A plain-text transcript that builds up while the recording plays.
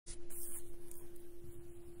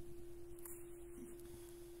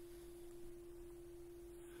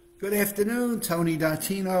Good afternoon, Tony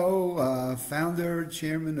Dottino, founder,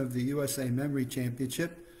 chairman of the USA Memory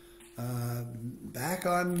Championship, back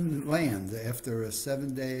on land after a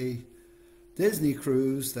 7-day Disney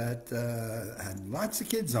cruise that had lots of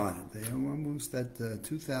kids on it. They almost had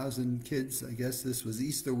 2,000 kids. I guess this was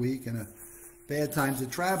Easter week and a bad time to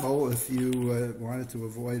travel if you wanted to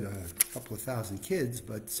avoid a couple of thousand kids,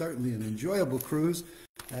 but certainly an enjoyable cruise,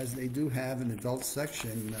 as they do have an adult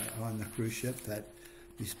section on the cruise ship that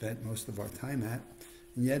we spent most of our time at,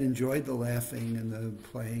 and yet enjoyed the laughing and the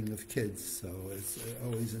playing of kids. So it's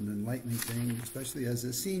always an enlightening thing, especially as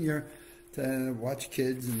a senior, to watch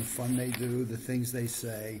kids and the fun they do, the things they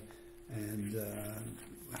say, and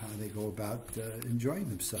how they go about enjoying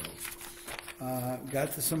themselves.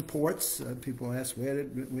 Got to some ports. People asked, where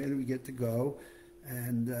did we get to go?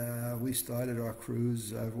 And we started our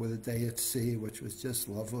cruise with a day at sea, which was just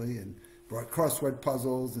lovely, and brought crossword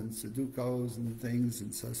puzzles and Sudokus and things,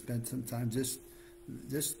 and so spent some time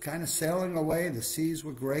just kind of sailing away. The seas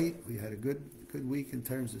were great. We had a good week in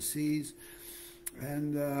terms of seas.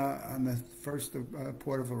 And on the first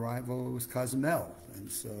port of arrival was Cozumel, and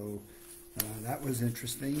so that was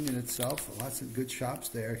interesting in itself. Lots of good shops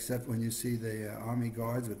there, except when you see the Army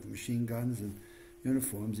guards with the machine guns and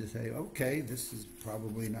uniforms, you say, okay, this is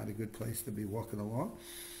probably not a good place to be walking along.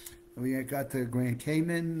 We got to Grand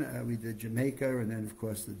Cayman, we did Jamaica, and then, of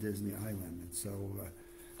course, the Disney Island. And so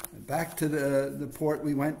back to the port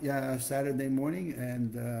we went Saturday morning,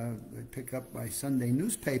 and I picked up my Sunday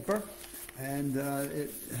newspaper, and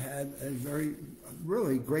it had a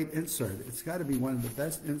really great insert. It's got to be one of the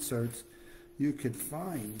best inserts you could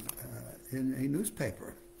find in a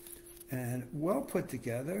newspaper. And well put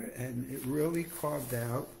together, and it really carved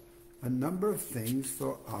out a number of things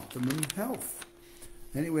for optimum health.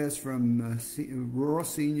 Anywhere from rural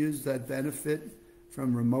seniors that benefit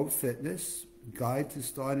from remote fitness, guide to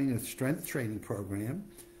starting a strength training program,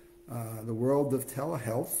 the world of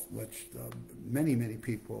telehealth, which many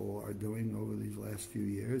people are doing over these last few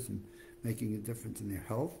years and making a difference in their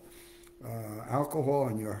health, alcohol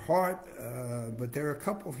and your heart, but there are a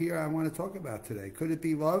couple here I want to talk about today. Could it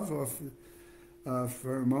be love or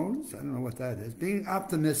pheromones? I don't know what that is. Being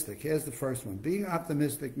optimistic. Here's the first one. Being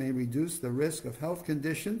optimistic may reduce the risk of health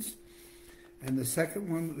conditions. And the second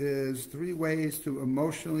one is 3 ways to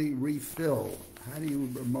emotionally refill. How do you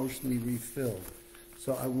emotionally refill?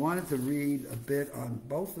 So I wanted to read a bit on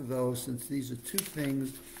both of those, since these are 2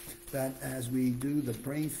 things that, as we do the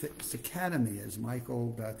Brain Fitness Academy, as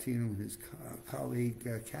Michael Dottino and his colleague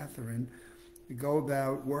Catherine go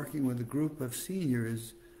about working with a group of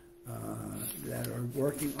seniors that are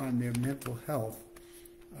working on their mental health.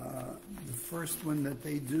 The first one that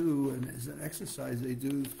they do, and as an exercise they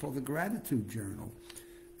do, is called the Gratitude Journal.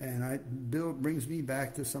 And Bill brings me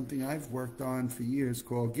back to something I've worked on for years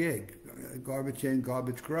called GIG. Garbage in,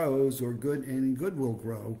 garbage grows, or good in and good will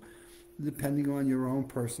grow, depending on your own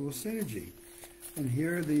personal synergy. And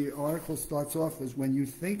here the article starts off as, when you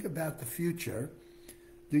think about the future,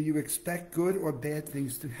 do you expect good or bad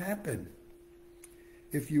things to happen?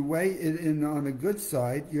 If you weigh it in on the good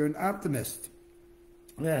side, you're an optimist.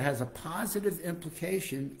 That has a positive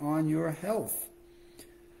implication on your health.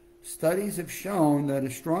 Studies have shown that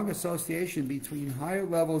a strong association between higher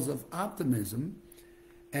levels of optimism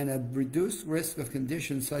and a reduced risk of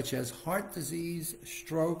conditions such as heart disease,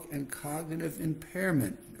 stroke, and cognitive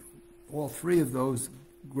impairment. All 3 of those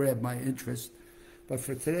grab my interest. But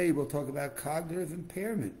for today, we'll talk about cognitive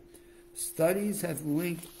impairment. Studies have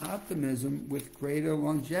linked optimism with greater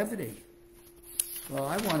longevity. Well,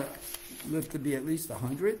 I want to live to be at least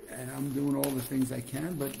 100, and I'm doing all the things I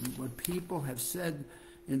can, but what people have said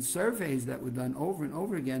in surveys that were done over and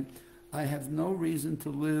over again, I have no reason to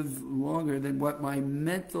live longer than what my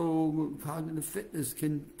mental cognitive fitness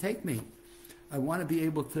can take me. I want to be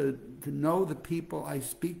able to know the people I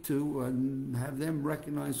speak to and have them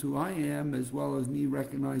recognize who I am, as well as me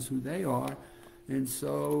recognize who they are. And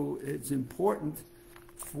so it's important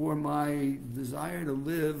for my desire to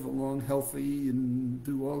live along healthy and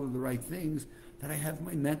do all of the right things that I have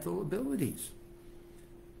my mental abilities.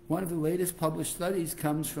 One of the latest published studies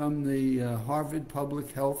comes from the Harvard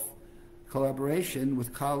Public Health collaboration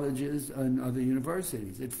with colleges and other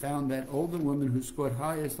universities. It found that older women who scored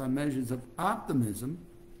highest on measures of optimism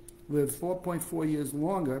lived 4.4 years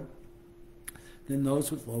longer than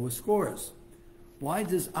those with lower scores. Why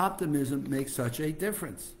does optimism make such a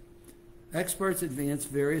difference? Experts advance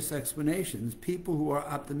various explanations. People who are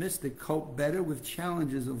optimistic cope better with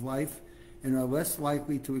challenges of life and are less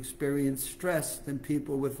likely to experience stress than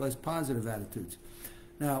people with less positive attitudes.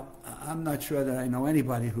 Now, I'm not sure that I know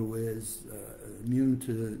anybody who is immune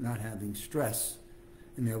to not having stress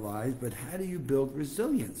in their lives, but how do you build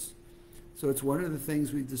resilience? So it's one of the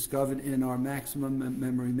things we've discovered in our Maximum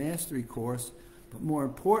Memory Mastery course, but more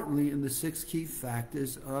importantly in the 6 key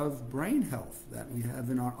factors of brain health that we have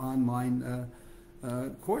in our online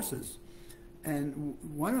courses. And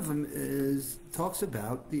one of them talks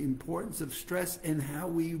about the importance of stress and how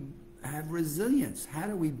we have resilience. How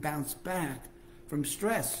do we bounce back from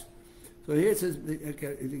stress? So here it says,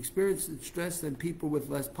 experience stress than people with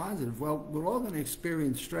less positive. Well, we're all going to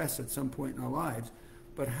experience stress at some point in our lives,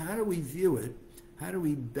 but how do we view it? How do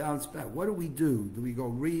we bounce back? What do we do? Do we go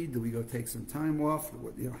read? Do we go take some time off?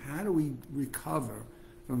 How do we recover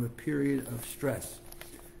from a period of stress?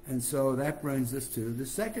 And so that brings us to the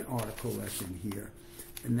second article lesson here,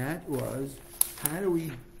 and that was, how do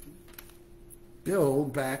we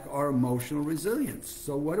build back our emotional resilience?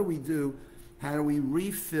 So what do we do? How do we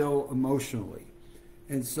refill emotionally?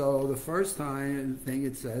 And so the first thing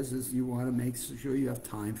it says is you want to make sure you have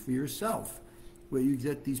time for yourself, where you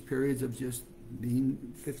get these periods of just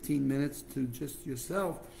being 15 minutes to just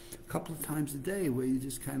yourself a couple of times a day, where you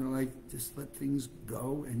just kind of like just let things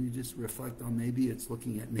go and you just reflect on, maybe it's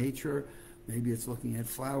looking at nature, maybe it's looking at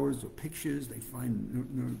flowers or pictures. They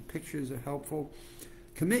find pictures are helpful.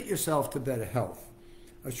 Commit yourself to better health.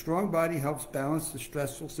 A strong body helps balance the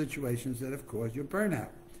stressful situations that have caused your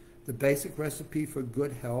burnout. The basic recipe for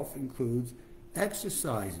good health includes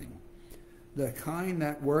exercising. The kind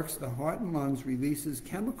that works the heart and lungs, releases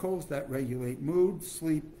chemicals that regulate mood,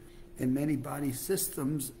 sleep, and many body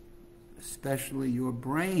systems, especially your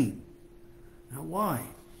brain. Now why?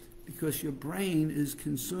 Because your brain is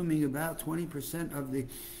consuming about 20% of the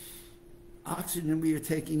oxygen we are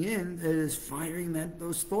taking in, that is firing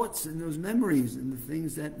those thoughts and those memories and the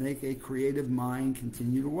things that make a creative mind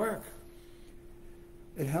continue to work.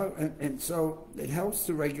 So it helps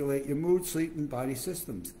to regulate your mood, sleep, and body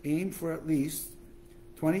systems. Aim for at least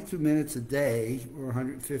 22 minutes a day or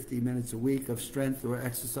 150 minutes a week of strength or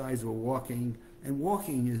exercise or walking. And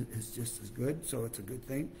walking is just as good, so it's a good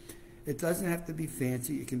thing. It doesn't have to be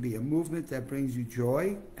fancy. It can be a movement that brings you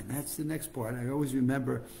joy, and that's the next part. I always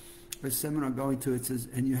remember a seminar I'm going to, it says,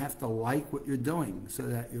 and you have to like what you're doing so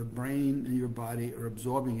that your brain and your body are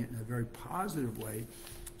absorbing it in a very positive way,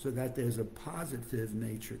 so that there's a positive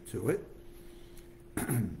nature to it.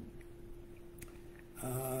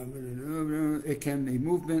 It can be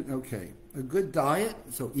movement, okay. A good diet,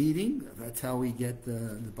 so eating, that's how we get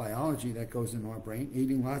the biology that goes in our brain.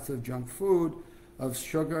 Eating lots of junk food, of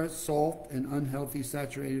sugar, salt, and unhealthy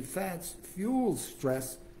saturated fats fuels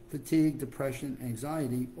stress, fatigue, depression,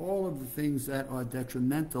 anxiety, all of the things that are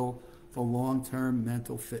detrimental for long-term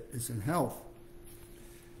mental fitness and health.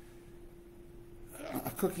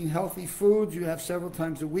 Cooking healthy foods, you have several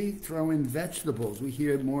times a week. Throw in vegetables. We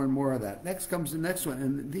hear more and more of that. Next comes the next one,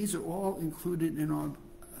 and these are all included in our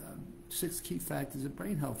 6 key factors of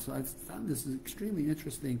brain health. So I found this is extremely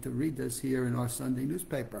interesting to read this here in our Sunday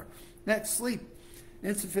newspaper. Next, sleep.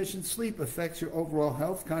 Insufficient sleep affects your overall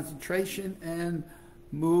health, concentration, and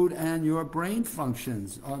mood, and your brain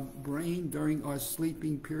functions. Our brain, during our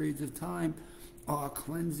sleeping periods of time, are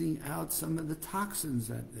cleansing out some of the toxins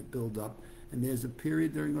that build up. And there's a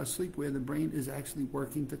period during our sleep where the brain is actually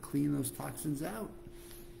working to clean those toxins out.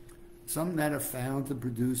 Some that are found to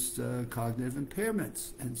produce cognitive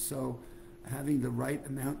impairments. And so having the right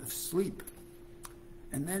amount of sleep.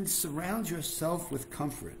 And then surround yourself with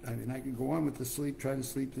comfort. I mean, I can go on with the sleep, try to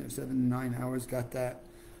sleep 7 to 9 hours, got that.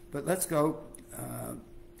 But let's go.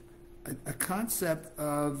 A concept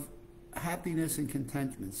of happiness and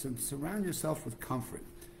contentment. So surround yourself with comfort.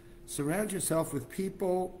 Surround yourself with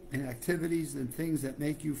people and activities and things that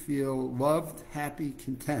make you feel loved, happy,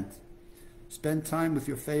 content. Spend time with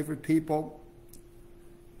your favorite people.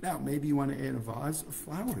 Now, maybe you want to add a vase of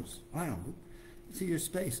flowers. Wow, see your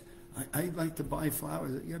space. I like to buy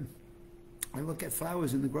flowers. Again, I look at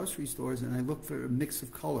flowers in the grocery stores and I look for a mix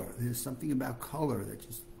of color. There's something about color that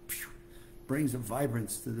just brings a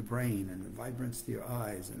vibrance to the brain and a vibrance to your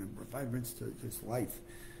eyes and a vibrance to just life.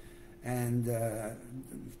 And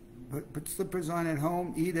put slippers on at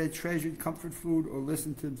home, eat a treasured comfort food, or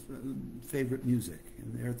listen to favorite music.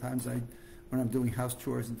 And there are times when I'm doing house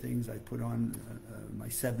chores and things, I put on my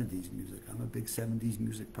 70s music. I'm a big 70s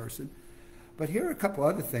music person. But here are a couple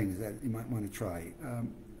other things that you might want to try.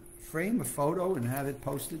 Frame a photo and have it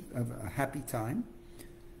posted of a happy time.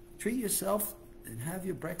 Treat yourself and have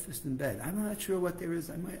your breakfast in bed. I'm not sure what there is.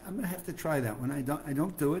 I'm going to have to try that one. I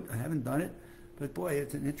don't do it. I haven't done it. But boy,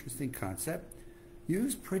 it's an interesting concept.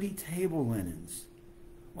 Use pretty table linens.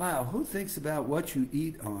 Wow, who thinks about what you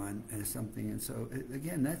eat on as something? And so,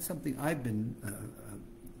 again, that's something I've been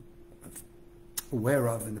aware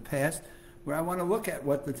of in the past. where I want to look at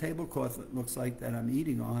what the tablecloth looks like that I'm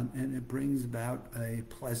eating on, and it brings about a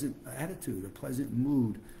pleasant attitude, a pleasant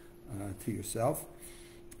mood to yourself.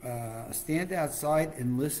 Stand outside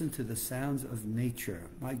and listen to the sounds of nature.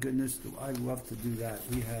 My goodness, do I love to do that.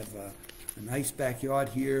 We have a nice backyard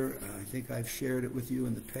here. I think I've shared it with you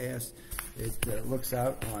in the past. It looks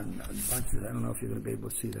out on a bunch of, I don't know if you're going to be able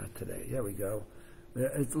to see that today. There we go.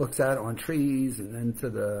 It looks out on trees, and then to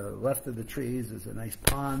the left of the trees is a nice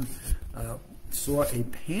pond. Saw a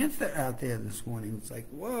panther out there this morning. It's like,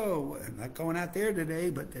 whoa, I'm not going out there today,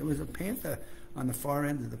 but there was a panther on the far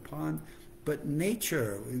end of the pond. But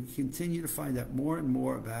nature, we continue to find out more and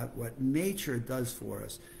more about what nature does for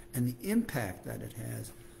us and the impact that it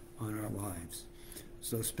has on our lives.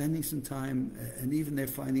 So spending some time, and even they're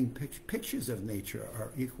finding pictures of nature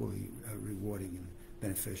are equally rewarding and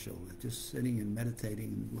beneficial. Just sitting and meditating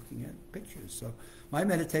and looking at pictures. So my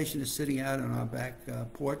meditation is sitting out on our back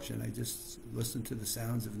porch, and I just listen to the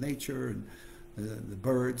sounds of nature and the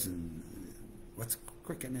birds and what's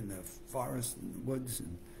cricking in the forest and the woods,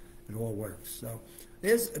 and it all works. So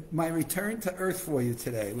there's my return to earth for you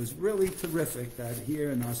today. It was really terrific that here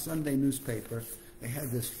in our Sunday newspaper they had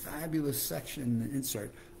this fabulous section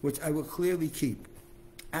insert, which I will clearly keep.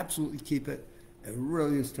 Absolutely keep it. It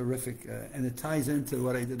really is terrific, and it ties into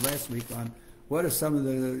what I did last week on what are some of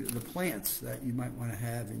the plants that you might want to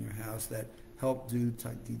have in your house that help do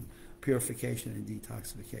purification and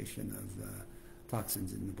detoxification of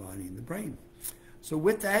toxins in the body and the brain. So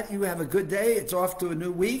with that, you have a good day. It's off to a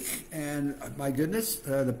new week, and my goodness,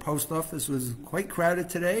 the post office was quite crowded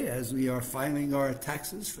today as we are filing our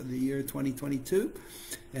taxes for the year 2022,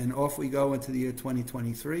 and off we go into the year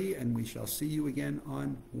 2023, and we shall see you again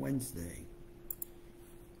on Wednesday.